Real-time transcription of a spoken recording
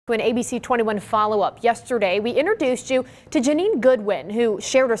An ABC 21 follow-up. Yesterday, we introduced you to Jeanine Godwin, who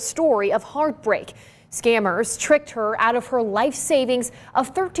shared a story of heartbreak. Scammers tricked her out of her life savings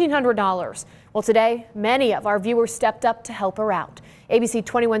of $1,300. Well, today, many of our viewers stepped up to help her out. ABC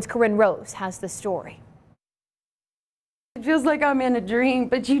 21's Corinne Rose has the story. It feels like I'm in a dream,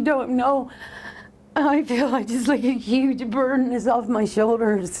 but you don't know. I feel like just like a huge burden is off my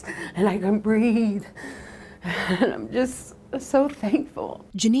shoulders and I can breathe. And I'm just so thankful.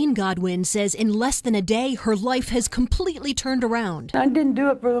 Jeanine Godwin says in less than a day, her life has completely turned around. I didn't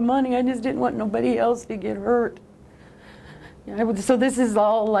do it for the money. I just didn't want nobody else to get hurt. So this is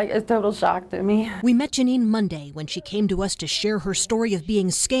all like a total shock to me. We met Jeanine Monday when she came to us to share her story of being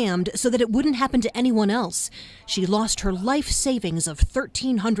scammed so that it wouldn't happen to anyone else. She lost her life savings of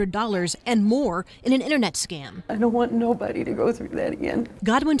 $1,300 and more in an internet scam. I don't want nobody to go through that again.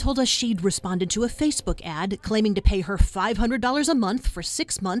 Godwin told us she'd responded to a Facebook ad claiming to pay her $500 a month for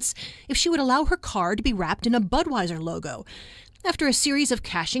 6 months if she would allow her car to be wrapped in a Budweiser logo. After a series of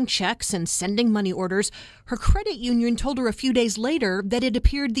cashing checks and sending money orders, her credit union told her a few days later that it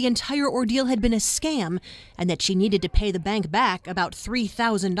appeared the entire ordeal had been a scam and that she needed to pay the bank back about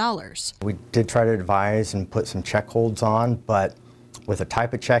 $3,000. We did try to advise and put some check holds on, but with the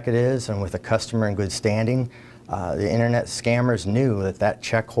type of check it is and with a customer in good standing, the internet scammers knew that that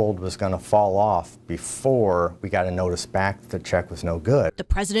check hold was going to fall off before we got a notice back that the check was no good. The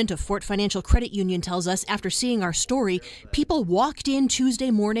president of Fort Financial Credit Union tells us after seeing our story, people walked in Tuesday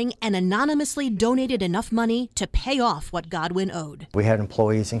morning and anonymously donated enough money to pay off what Godwin owed. We had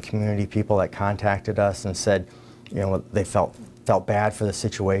employees and community people that contacted us and said, you know, they felt bad for the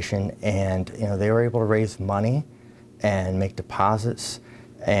situation, and you know, they were able to raise money and make deposits,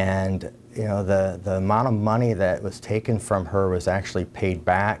 and you know, the amount of money that was taken from her was actually paid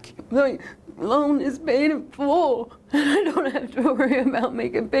back. My loan is paid in full. I don't have to worry about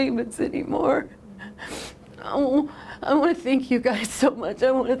making payments anymore. I want to thank you guys so much.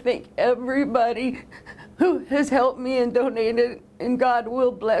 I want to thank everybody who has helped me and donated, and God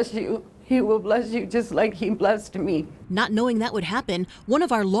will bless you. He will bless you just like He blessed me. Not knowing that would happen, one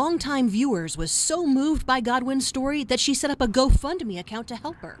of our longtime viewers was so moved by Godwin's story that she set up a GoFundMe account to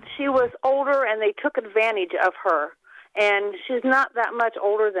help her. She was older and they took advantage of her. And she's not that much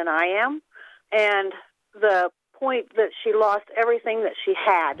older than I am. And the point that she lost everything that she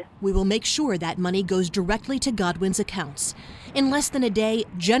had. We will make sure that money goes directly to Godwin's accounts. In less than a day,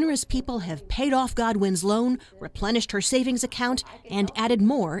 generous people have paid off Godwin's loan, replenished her savings account, and added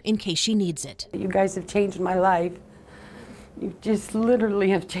more in case she needs it. You guys have changed my life. You just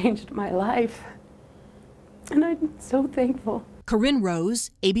literally have changed my life. And I'm so thankful. Corinne Rose,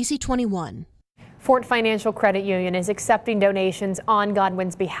 ABC 21. Fort Financial Credit Union is accepting donations on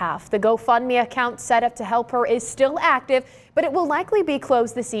Godwin's behalf. The GoFundMe account set up to help her is still active, but it will likely be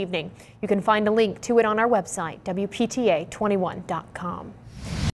closed this evening. You can find a link to it on our website, WPTA21.com.